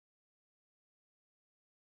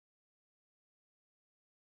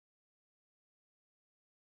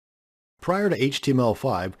Prior to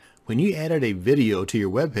HTML5, when you added a video to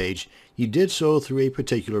your web page, you did so through a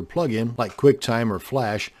particular plugin like QuickTime or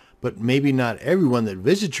Flash, but maybe not everyone that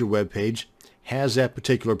visits your web page has that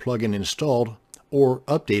particular plugin installed or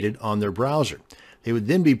updated on their browser. They would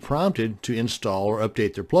then be prompted to install or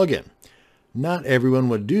update their plugin. Not everyone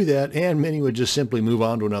would do that, and many would just simply move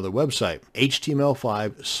on to another website.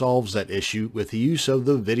 HTML5 solves that issue with the use of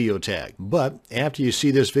the video tag. But after you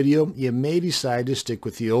see this video, you may decide to stick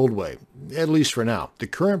with the old way, at least for now. The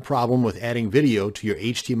current problem with adding video to your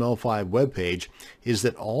HTML5 web page is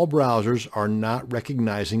that all browsers are not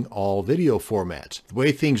recognizing all video formats. The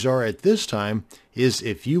way things are at this time is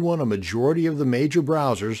if you want a majority of the major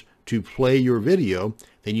browsers to play your video,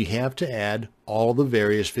 then you have to add all the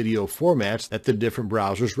various video formats that the different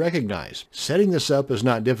browsers recognize. Setting this up is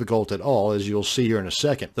not difficult at all, as you'll see here in a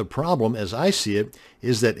second. The problem, as I see it,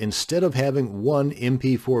 is that instead of having one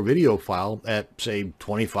MP4 video file at, say,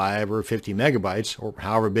 25 or 50 megabytes, or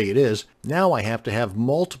however big it is, now I have to have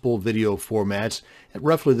multiple video formats at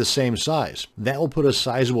roughly the same size. That will put a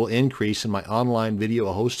sizable increase in my online video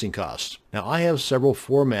hosting costs. Now, I have several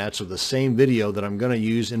formats of the same video that I'm going to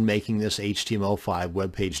use in making this HTML5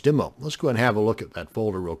 web page demo. Let's go ahead and have a look at that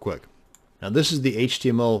folder real quick. Now, this is the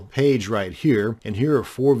HTML page right here, and here are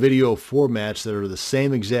 4 video formats that are the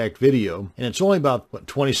same exact video, and it's only about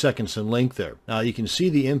 20 seconds in length there. Now, you can see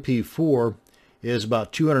the MP4 is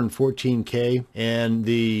about 214K, and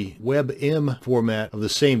the WebM format of the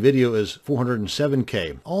same video is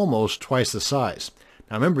 407K, almost twice the size.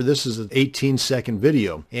 Now remember, this is an 18-second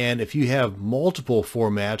video, and if you have multiple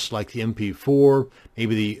formats like the MP4,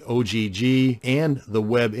 maybe the OGG, and the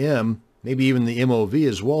WebM, maybe even the MOV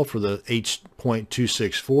as well for the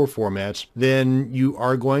H.264 formats, then you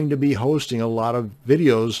are going to be hosting a lot of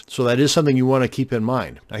videos, so that is something you want to keep in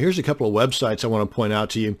mind. Now here's a couple of websites I want to point out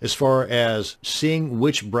to you as far as seeing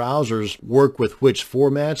which browsers work with which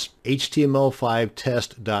formats.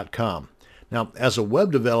 HTML5test.com. Now, as a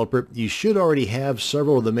web developer, you should already have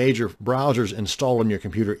several of the major browsers installed on your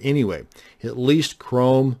computer anyway, at least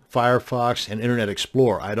Chrome, Firefox, and Internet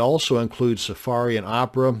Explorer. I'd also include Safari and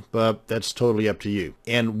Opera, but that's totally up to you.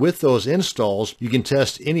 And with those installs, you can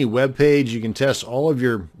test any web page, you can test all of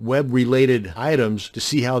your web-related items to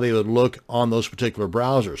see how they would look on those particular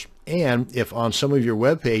browsers. And if on some of your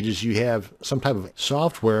web pages you have some type of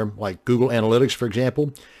software, like Google Analytics, for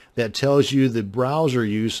example, that tells you the browser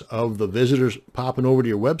use of the visitors popping over to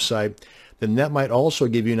your website, then that might also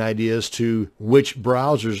give you an idea as to which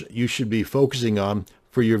browsers you should be focusing on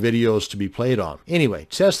for your videos to be played on. Anyway,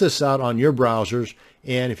 test this out on your browsers,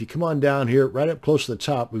 and if you come on down here, right up close to the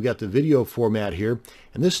top, we've got the video format here,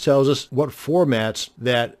 and this tells us what formats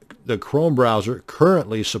that the Chrome browser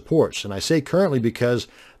currently supports. And I say currently because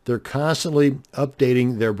they're constantly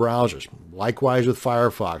updating their browsers. Likewise with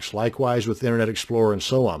Firefox, likewise with Internet Explorer, and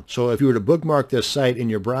so on. So if you were to bookmark this site in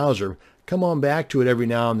your browser, come on back to it every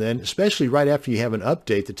now and then, especially right after you have an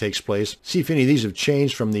update that takes place. See if any of these have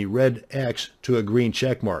changed from the red X to a green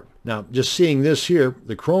check mark. Now, just seeing this here,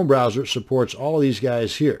 the Chrome browser supports all of these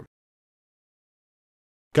guys here.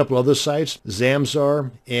 A couple other sites, Zamzar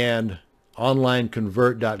and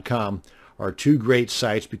OnlineConvert.com, are 2 great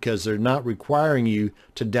sites because they're not requiring you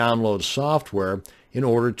to download software in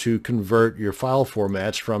order to convert your file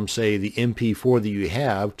formats from, say, the MP4 that you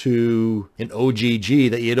have to an OGG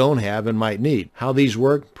that you don't have and might need. How these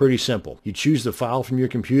work? Pretty simple. You choose the file from your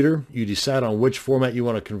computer, you decide on which format you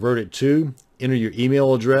want to convert it to, enter your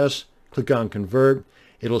email address, click on Convert.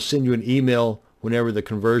 It'll send you an email whenever the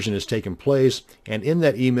conversion has taken place, and in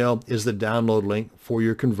that email is the download link for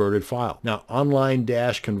your converted file. Now,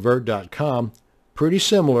 online-convert.com, pretty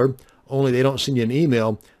similar, only they don't send you an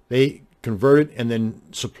email. They convert it and then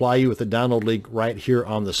supply you with the download link right here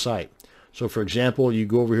on the site. So for example, you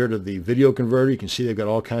go over here to the video converter. You can see they've got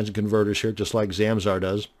all kinds of converters here, just like Zamzar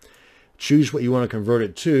does. Choose what you want to convert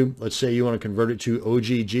it to. Let's say you want to convert it to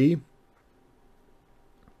OGG.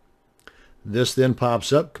 This then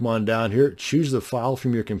pops up. Come on down here, choose the file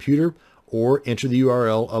from your computer or enter the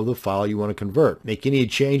URL of the file you want to convert. Make any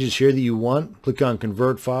changes here that you want. Click on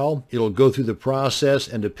Convert File. It'll go through the process,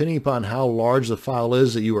 and depending upon how large the file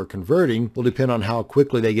is that you are converting will depend on how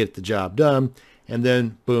quickly they get the job done. And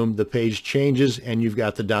then, boom, the page changes and you've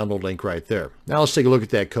got the download link right there. Now let's take a look at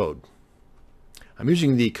that code. I'm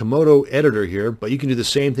using the Komodo editor here, but you can do the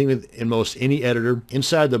same thing in most any editor.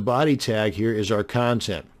 Inside the body tag here is our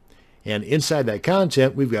content. And inside that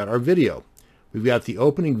content, we've got our video. we've got the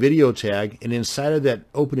opening video tag, and inside of that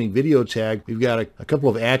opening video tag, we've got a couple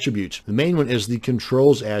of attributes. The main one is the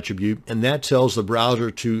controls attribute, and that tells the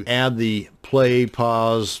browser to add the play,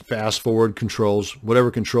 pause, fast forward controls,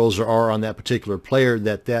 whatever controls there are on that particular player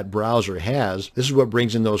that browser has. This is what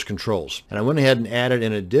brings in those controls. And I went ahead and added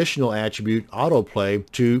an additional attribute, autoplay,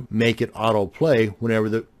 to make it autoplay whenever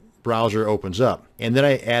the browser opens up. And then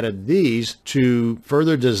I added these to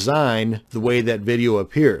further design the way that video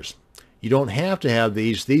appears. You don't have to have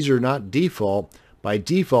these. These are not default. By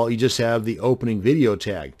default, you just have the opening video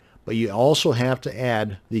tag. But you also have to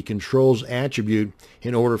add the controls attribute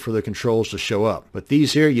in order for the controls to show up. But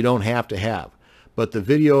these here you don't have to have. But the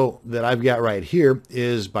video that I've got right here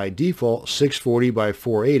is by default 640 by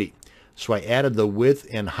 480. So I added the width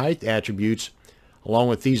and height attributes along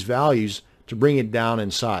with these values to bring it down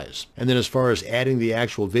in size. And then as far as adding the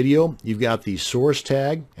actual video, you've got the source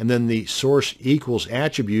tag and then the source equals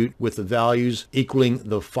attribute with the values equaling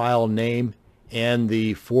the file name and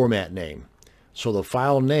the format name. So the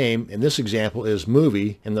file name in this example is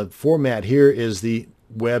movie, and the format here is the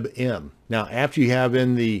WebM. Now after you have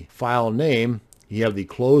in the file name, you have the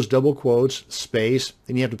close double quotes, space,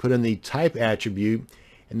 then you have to put in the type attribute,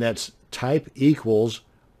 and that's type equals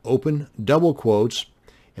open double quotes,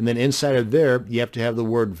 and then inside of there you have to have the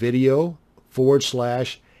word video /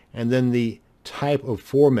 and then the type of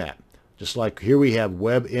format. Just like here we have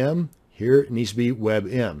WebM, here it needs to be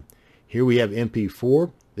WebM. Here we have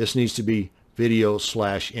MP4, this needs to be video /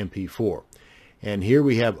 MP4. And here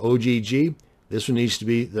we have OGG, this one needs to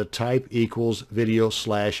be the type equals video /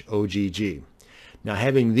 OGG. Now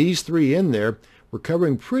having these three in there, we're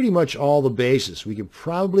covering pretty much all the bases. We could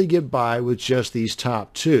probably get by with just these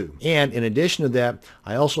top two. And in addition to that,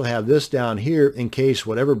 I also have this down here in case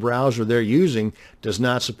whatever browser they're using does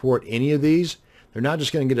not support any of these. They're not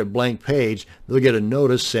just going to get a blank page, they'll get a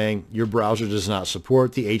notice saying your browser does not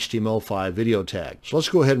support the HTML5 video tag. So let's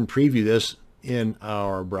go ahead and preview this in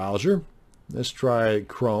our browser. Let's try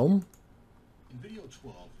Chrome. In video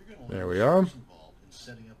 12, you're going to there we are. Involved in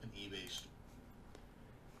setting up an eBay store.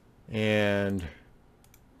 And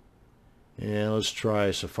let's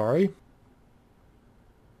try Safari.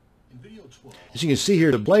 In video 12, as you can see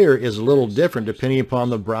here, the player is a little different depending upon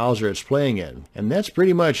the browser it's playing in. And that's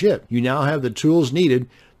pretty much it. You now have the tools needed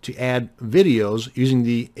to add videos using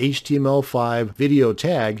the HTML5 video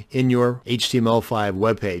tag in your HTML5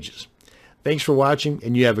 web pages. Thanks for watching,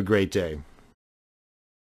 and you have a great day.